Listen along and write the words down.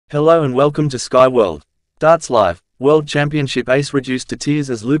Hello and welcome to Sky World. Darts Live, World Championship ace reduced to tears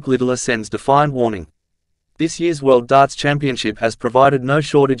as LukeLittler sends defiant warning. This year's World Darts Championship has provided no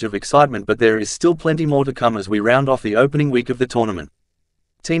shortage of excitement, but there is still plenty more to come as we round off the opening week of the tournament.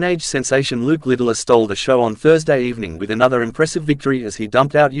 Teenage sensation LukeLittler stole the show on Thursday evening with another impressive victory as he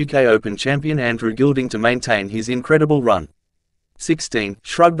dumped out UK Open champion Andrew Gilding to maintain his incredible run. 16,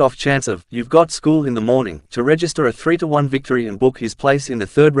 shrugged off chance of "you've got school in the morning" to register a 3-1 victory and book his place in the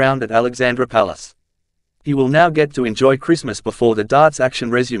third round at Alexandra Palace. He will now get to enjoy Christmas before the darts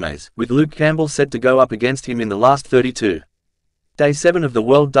action resumes, with Luke Campbell set to go up against him in the last 32. Day 7 of the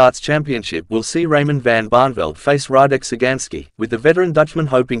World Darts Championship will see Raymond van Barneveld face Radek Sagansky, with the veteran Dutchman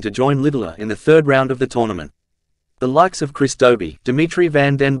hoping to join Littler in the third round of the tournament. The likes of Chris Dobie, Dimitri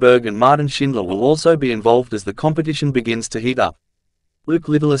van den Berg and Martin Schindler will also be involved as the competition begins to heat up.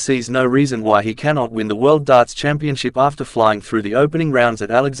 LukeLittler sees no reason why he cannot win the World Darts Championship after flying through the opening rounds at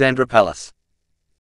Alexandra Palace.